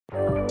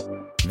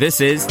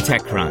This is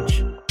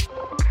TechCrunch.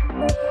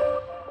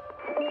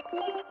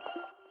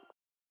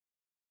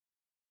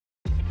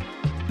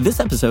 This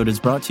episode is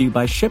brought to you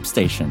by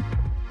ShipStation.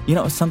 You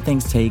know, some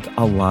things take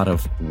a lot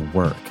of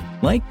work,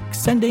 like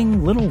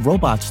sending little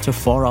robots to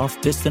far-off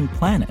distant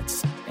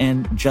planets.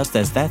 And just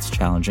as that's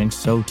challenging,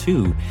 so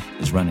too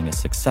is running a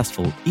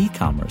successful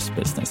e-commerce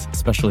business,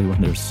 especially when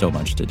there's so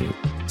much to do.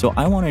 So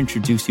I want to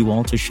introduce you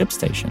all to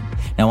ShipStation.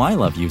 Now, I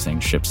love using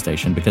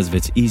ShipStation because of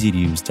its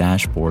easy-to-use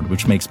dashboard,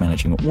 which makes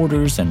managing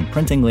orders and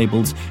printing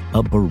labels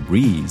a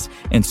breeze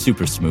and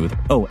super smooth.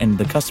 Oh, and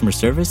the customer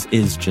service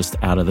is just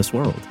out of this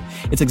world.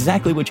 It's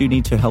exactly what you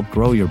need to help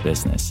grow your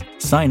business.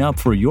 Sign up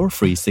for your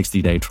free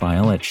 60-day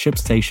trial at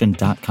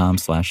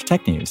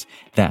shipstation.com/technews.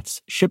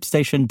 That's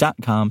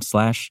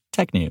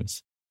shipstation.com/technews.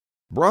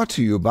 Brought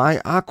to you by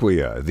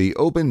Acquia, the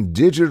open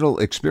digital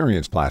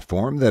experience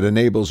platform that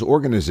enables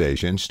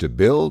organizations to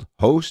build,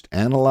 host,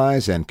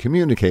 analyze, and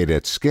communicate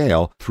at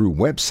scale through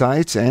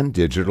websites and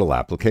digital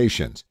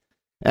applications.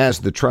 As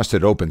the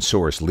trusted open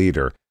source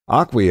leader,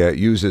 Acquia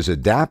uses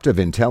adaptive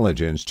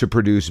intelligence to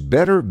produce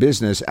better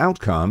business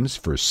outcomes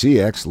for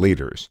CX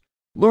leaders.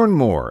 Learn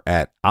more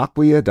at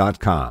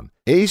acquia.com,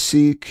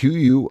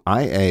 acquia.com.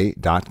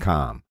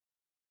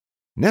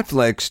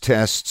 Netflix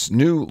tests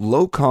new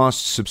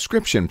low-cost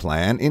subscription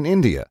plan in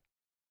India.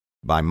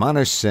 By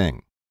Manish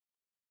Singh.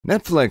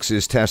 Netflix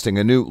is testing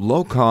a new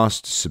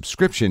low-cost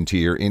subscription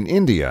tier in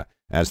India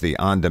as the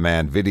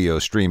on-demand video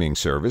streaming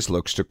service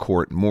looks to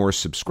court more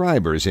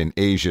subscribers in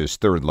Asia's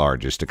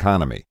third-largest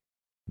economy.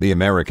 The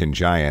American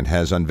giant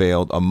has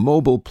unveiled a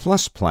Mobile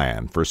Plus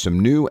plan for some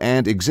new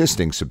and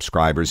existing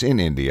subscribers in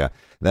India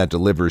that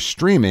delivers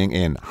streaming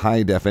in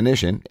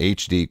high-definition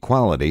HD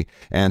quality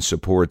and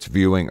supports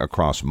viewing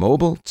across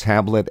mobile,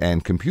 tablet,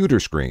 and computer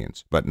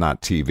screens, but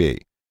not TV.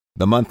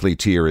 The monthly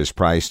tier is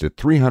priced at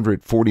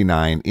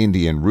 349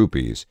 Indian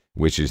rupees,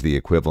 which is the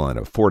equivalent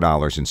of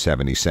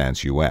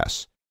 $4.70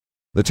 US.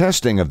 The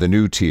testing of the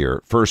new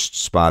tier, first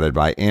spotted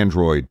by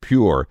Android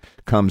Pure,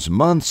 comes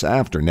months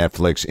after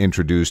Netflix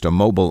introduced a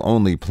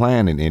mobile-only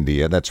plan in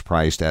India that's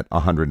priced at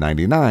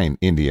 199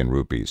 Indian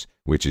rupees,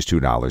 which is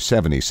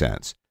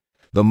 $2.70.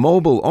 The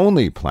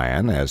mobile-only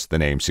plan, as the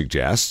name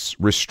suggests,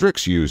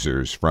 restricts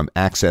users from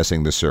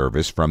accessing the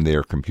service from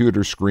their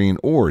computer screen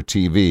or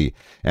TV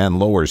and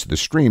lowers the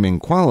streaming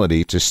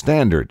quality to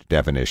standard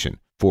definition,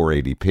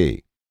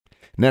 480p.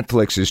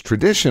 Netflix's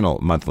traditional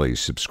monthly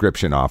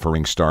subscription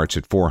offering starts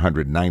at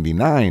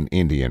 499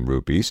 Indian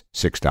rupees,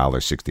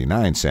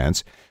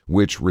 $6.69,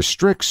 which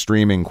restricts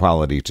streaming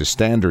quality to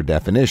standard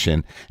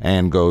definition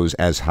and goes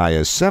as high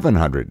as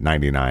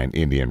 799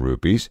 Indian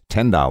rupees,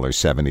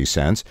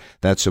 $10.70,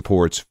 that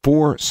supports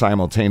 4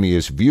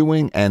 simultaneous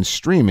viewing and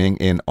streaming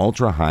in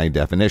ultra-high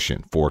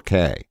definition,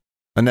 4K.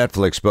 A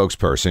Netflix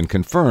spokesperson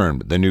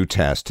confirmed the new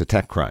test to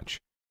TechCrunch.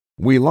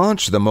 We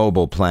launched the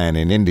mobile plan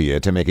in India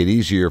to make it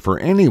easier for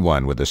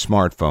anyone with a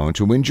smartphone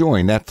to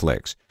enjoy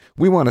Netflix.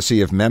 We want to see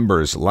if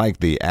members like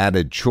the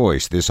added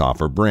choice this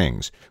offer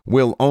brings.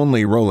 We'll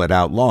only roll it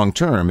out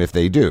long-term if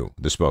they do,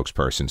 the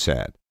spokesperson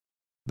said.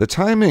 The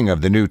timing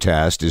of the new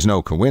test is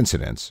no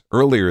coincidence.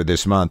 Earlier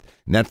this month,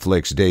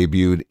 Netflix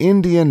debuted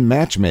Indian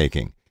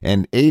Matchmaking,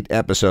 an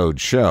 8-episode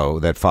show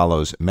that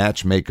follows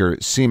matchmaker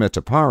Seema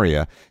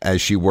Taparia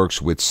as she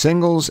works with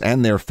singles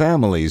and their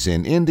families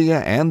in India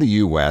and the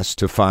U.S.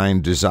 to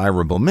find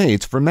desirable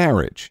mates for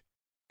marriage.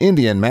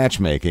 Indian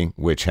Matchmaking,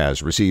 which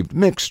has received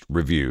mixed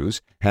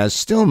reviews, has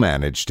still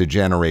managed to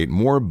generate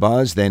more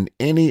buzz than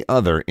any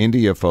other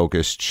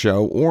India-focused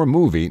show or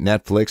movie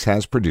Netflix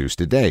has produced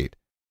to date.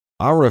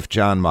 Arif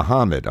Jan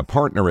Muhammad, a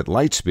partner at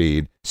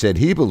Lightspeed, said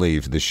he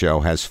believes the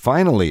show has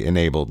finally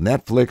enabled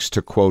Netflix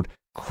to, quote,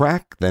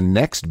 crack the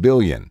next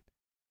billion.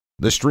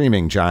 The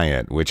streaming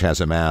giant, which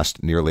has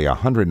amassed nearly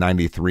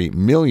 193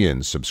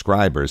 million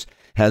subscribers,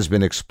 has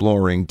been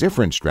exploring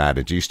different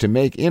strategies to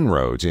make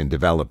inroads in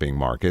developing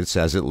markets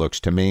as it looks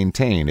to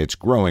maintain its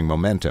growing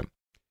momentum.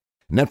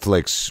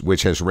 Netflix,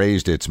 which has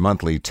raised its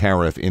monthly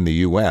tariff in the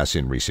U.S.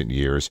 in recent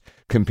years,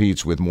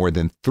 competes with more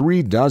than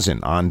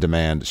 36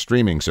 on-demand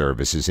streaming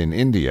services in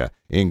India,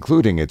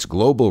 including its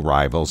global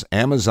rivals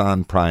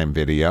Amazon Prime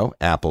Video,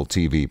 Apple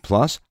TV+,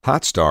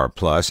 Hotstar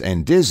Plus,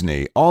 and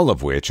Disney, all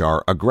of which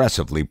are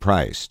aggressively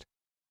priced.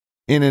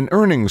 In an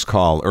earnings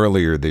call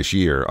earlier this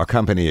year, a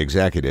company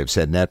executive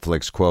said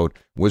Netflix, quote,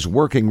 was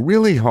working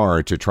really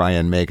hard to try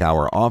and make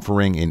our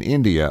offering in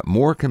India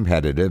more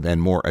competitive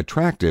and more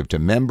attractive to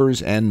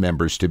members and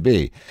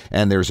members-to-be,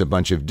 and there's a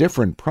bunch of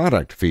different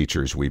product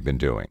features we've been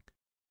doing.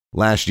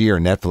 Last year,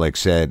 Netflix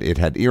said it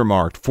had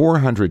earmarked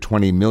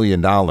 $420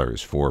 million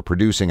for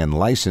producing and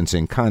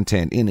licensing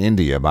content in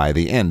India by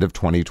the end of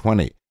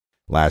 2020.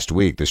 Last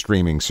week, the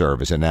streaming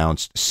service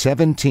announced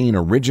 17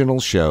 original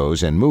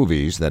shows and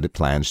movies that it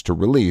plans to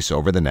release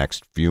over the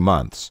next few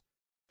months.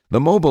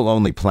 The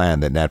mobile-only plan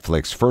that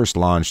Netflix first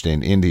launched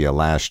in India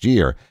last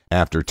year,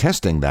 after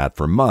testing that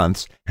for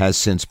months, has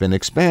since been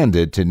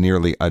expanded to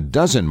nearly a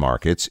dozen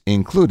markets,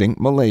 including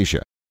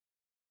Malaysia.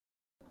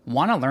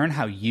 Want to learn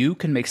how you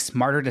can make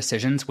smarter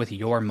decisions with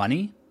your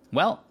money?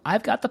 Well,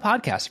 I've got the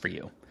podcast for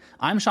you.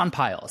 I'm Sean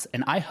Piles,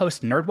 and I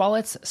host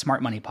NerdWallet's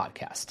Smart Money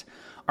Podcast.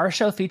 Our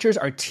show features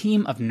our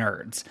team of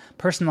nerds,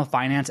 personal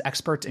finance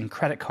experts in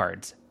credit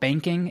cards,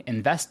 banking,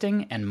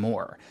 investing, and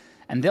more.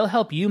 And they'll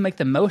help you make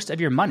the most of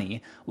your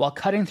money while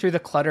cutting through the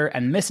clutter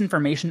and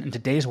misinformation in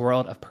today's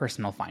world of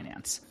personal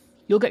finance.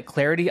 You'll get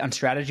clarity on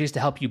strategies to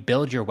help you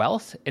build your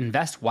wealth,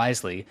 invest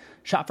wisely,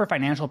 shop for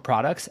financial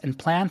products, and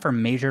plan for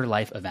major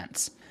life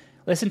events.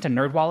 Listen to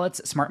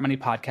NerdWallet's Smart Money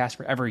Podcast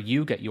wherever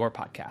you get your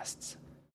podcasts.